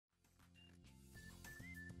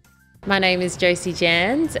My name is Josie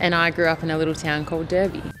Janz and I grew up in a little town called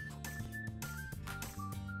Derby.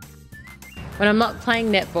 When I'm not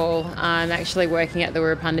playing netball, I'm actually working at the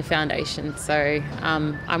Wirrapunda Foundation. So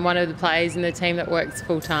I'm one of the players in the team that works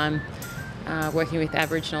full-time, working with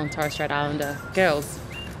Aboriginal and Torres Strait Islander girls.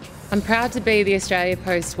 I'm proud to be the Australia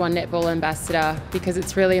Post One Netball Ambassador because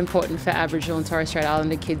it's really important for Aboriginal and Torres Strait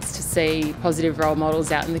Islander kids to see positive role models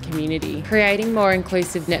out in the community. Creating more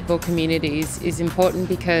inclusive netball communities is important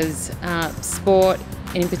because sport,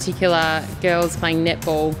 and in particular girls playing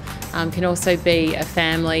netball, can also be a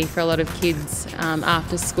family for a lot of kids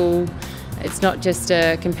after school. It's not just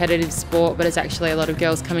a competitive sport, but it's actually a lot of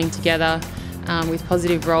girls coming together with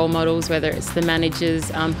positive role models, whether it's the managers,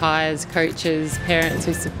 umpires, coaches, parents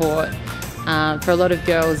who support. For a lot of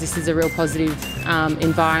girls, this is a real positive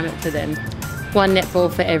environment for them. One netball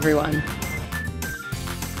for everyone.